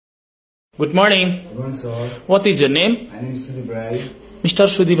Good morning. Good morning, sir. What is your name? My name is Sudeep Rai. Mr.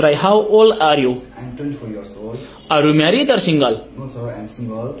 Sudeep Rai, how old are you? I am 24 years old. Are you married or single? No, sir, I am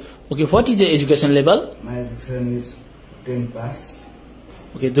single. Okay, what is your education level? My education is 10 pass.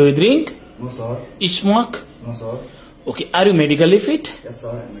 Okay, do you drink? No, sir. You smoke? No, sir. Okay, are you medically fit? Yes,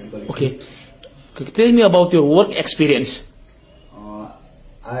 sir, I am medically Okay. fit. Okay, tell me about your work experience.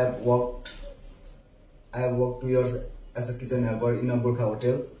 I have worked 2 years as a kitchen helper in a Burkha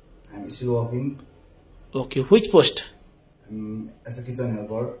hotel. I am still working Okay, which post? as a kitchen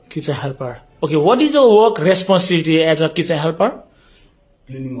helper, Kitchen helper. Okay, what is your work responsibility as a kitchen helper?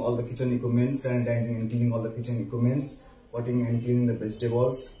 cleaning all the kitchen equipments, sanitizing and cleaning all the kitchen equipments, cutting and cleaning the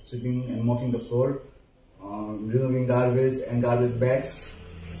vegetables, sweeping and mopping the floor, removing garbage and garbage bags,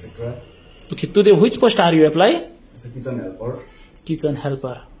 etc. Okay, today which post are you apply? As a kitchen helper. Kitchen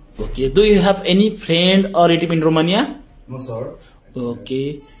helper. Okay, do you have any friend or relative in Romania? No, sir.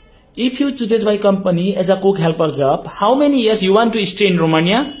 Okay. If you choose by company as a cook helper job, how many years you want to stay in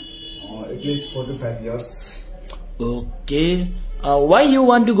Romania? At least 4 to 5 years. Okay. Why you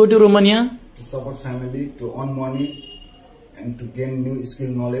want to go to Romania? To support family, to earn money, and to gain new skill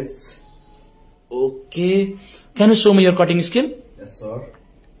knowledge. Okay. Can you show me your cutting skill? Yes, sir.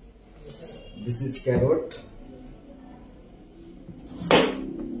 This is carrot.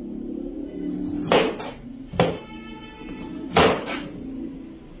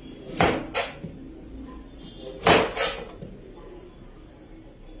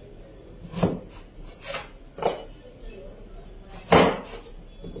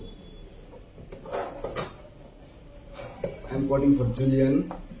 I'm cutting for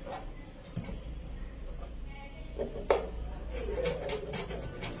julienne.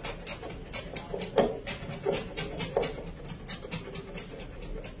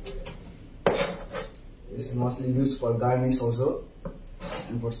 This is mostly used for garnish also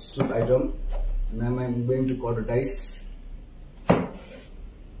and for soup item. Now I'm going to cut a dice.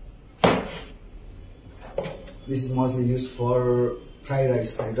 This is mostly used for fried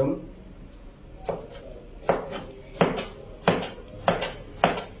rice item.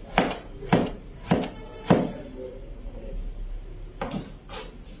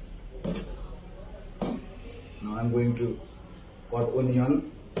 Now I'm going to cut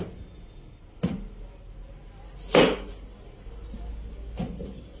onion.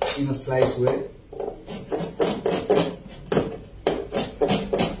 In a slice way.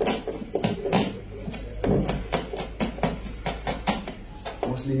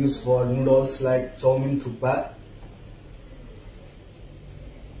 Mostly used for noodles like chow mein thukpa.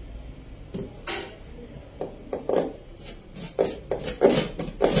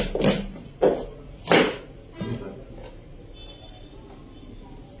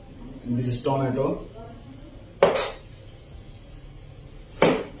 And this is tomato.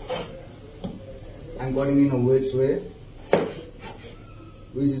 I'm cutting in a wedge way,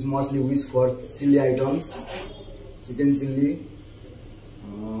 which is mostly used for chili items, chicken chili,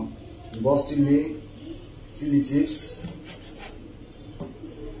 buff chili, chili chips,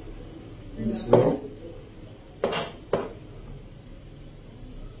 in this way.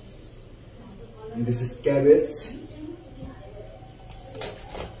 And this is cabbage.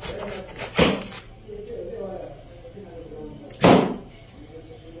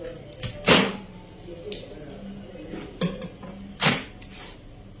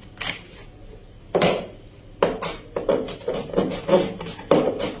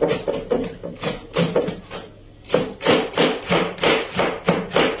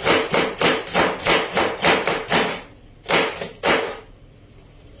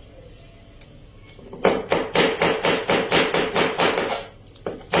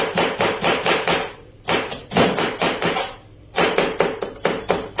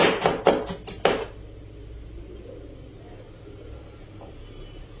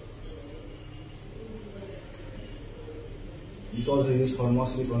 This also used for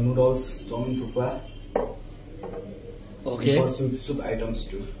mostly for noodles, chow mein thukpa. Okay. And for soup items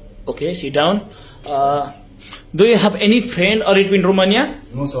too. Okay, sit down. Do you have any friend or relative in Romania?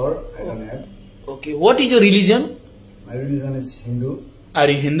 No, sir, I don't have. Okay, what is your religion? My religion is Hindu. Are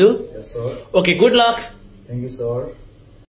you Hindu? Yes, sir. Okay, good luck. Thank you, sir.